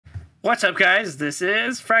What's up guys, this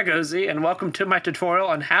is FryGOzi and welcome to my tutorial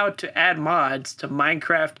on how to add mods to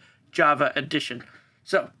Minecraft Java Edition.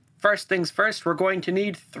 So, first things first, we're going to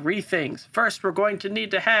need three things. First, we're going to need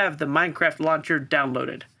to have the Minecraft launcher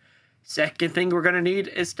downloaded. Second thing we're going to need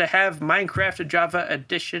is to have Minecraft Java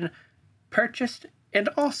Edition purchased and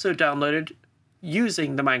also downloaded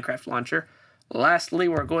using the Minecraft launcher. Lastly,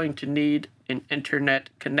 we're going to need an internet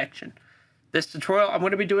connection. This tutorial, I'm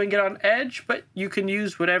going to be doing it on Edge, but you can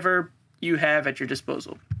use whatever you have at your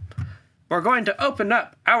disposal. We're going to open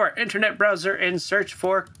up our internet browser and search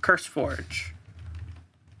for CurseForge.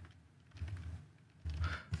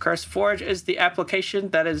 CurseForge is the application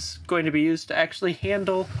that is going to be used to actually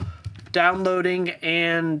handle downloading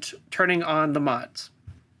and turning on the mods.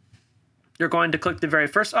 You're going to click the very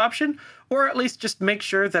first option, or at least just make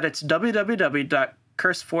sure that it's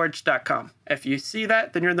www.curseforge.com. If you see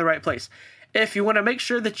that, then you're in the right place. If you want to make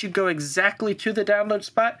sure that you go exactly to the download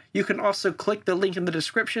spot, you can also click the link in the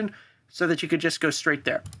description so that you could just go straight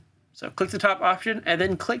there. So click the top option and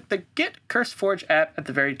then click the Get CurseForge app at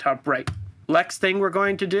the very top right. Next thing we're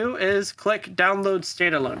going to do is click Download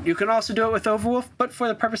Standalone. You can also do it with Overwolf, but for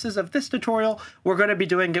the purposes of this tutorial, we're going to be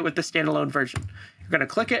doing it with the standalone version. You're going to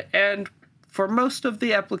click it, and for most of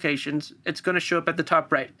the applications, it's going to show up at the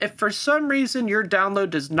top right. If for some reason your download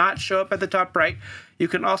does not show up at the top right, you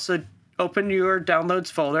can also open your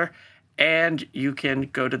downloads folder and you can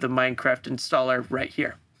go to the Minecraft installer right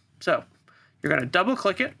here. So you're going to double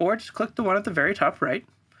click it or just click the one at the very top right,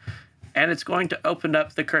 and it's going to open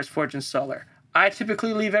up the CurseForge installer. I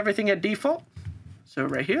typically leave everything at default. So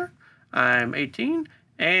right here, I'm 18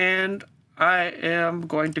 and I am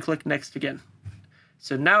going to click next again.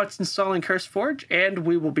 So now it's installing CurseForge, and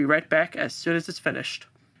we will be right back as soon as it's finished.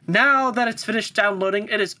 Now that it's finished downloading,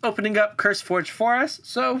 it is opening up CurseForge for us,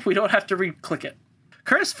 so we don't have to re-click it.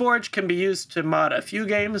 CurseForge can be used to mod a few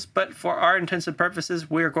games, but for our intents and purposes,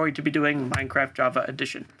 we're going to be doing Minecraft Java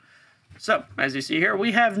Edition. So, as you see here,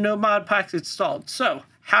 we have no mod packs installed. So,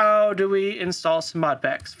 how do we install some mod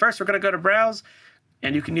packs? First, we're going to go to Browse,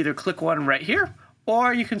 and you can either click one right here,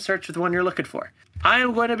 or you can search for the one you're looking for. I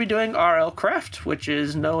am going to be doing RLCraft, which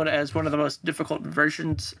is known as one of the most difficult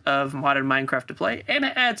versions of modern Minecraft to play, and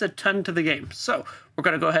it adds a ton to the game. So we're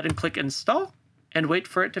going to go ahead and click Install and wait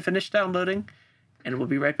for it to finish downloading, and we'll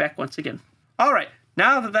be right back once again. All right,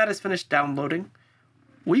 now that that is finished downloading,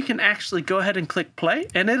 we can actually go ahead and click Play,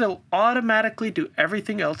 and it'll automatically do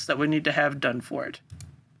everything else that we need to have done for it.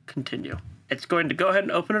 Continue. It's going to go ahead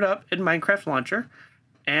and open it up in Minecraft Launcher,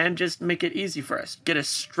 and just make it easy for us. Get us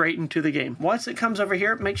straight into the game. Once it comes over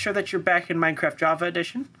here, make sure that you're back in Minecraft Java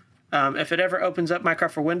Edition. If it ever opens up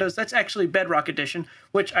Minecraft for Windows, that's actually Bedrock Edition,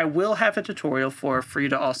 which I will have a tutorial for you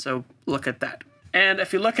to also look at that. And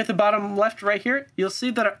if you look at the bottom left right here, you'll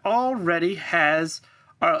see that it already has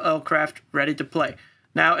our LukChai ready to play.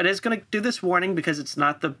 Now, it is going to do this warning because it's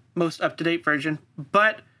not the most up-to-date version,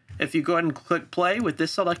 but if you go ahead and click play with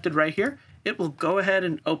this selected right here, it will go ahead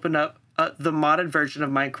and open up the modded version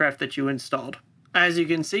of Minecraft that you installed. As you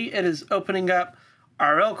can see, it is opening up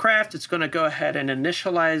our LukChai. It's going to go ahead and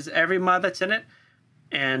initialize every mod that's in it,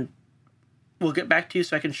 and we'll get back to you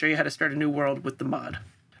so I can show you how to start a new world with the mod.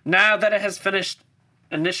 Now that it has finished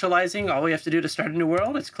initializing, all we have to do to start a new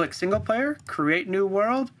world is click Single Player, Create New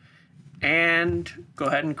World, and go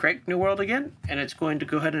ahead and create New World again, and it's going to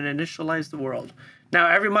go ahead and initialize the world. Now,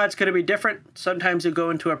 every mod's going to be different. Sometimes you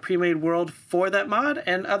go into a pre-made world for that mod,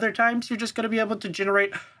 and other times you're just going to be able to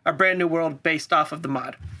generate a brand new world based off of the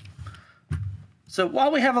mod. So while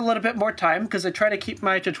we have a little bit more time, because I try to keep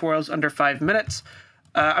my tutorials under 5 minutes,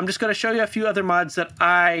 I'm just going to show you a few other mods that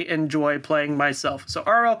I enjoy playing myself. So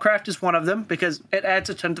RLCraft is one of them because it adds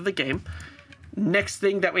a ton to the game. Next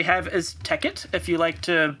thing that we have is Tekkit, if you like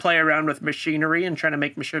to play around with machinery and trying to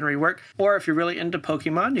make machinery work. Or if you're really into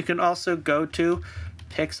Pokemon, you can also go to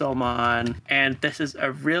Pixelmon. And this is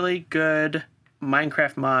a really good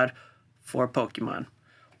Minecraft mod for Pokemon.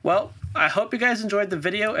 Well, I hope you guys enjoyed the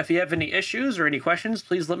video. If you have any issues or any questions,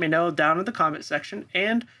 please let me know down in the comment section.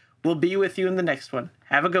 And we'll be with you in the next one.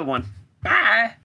 Have a good one. Bye!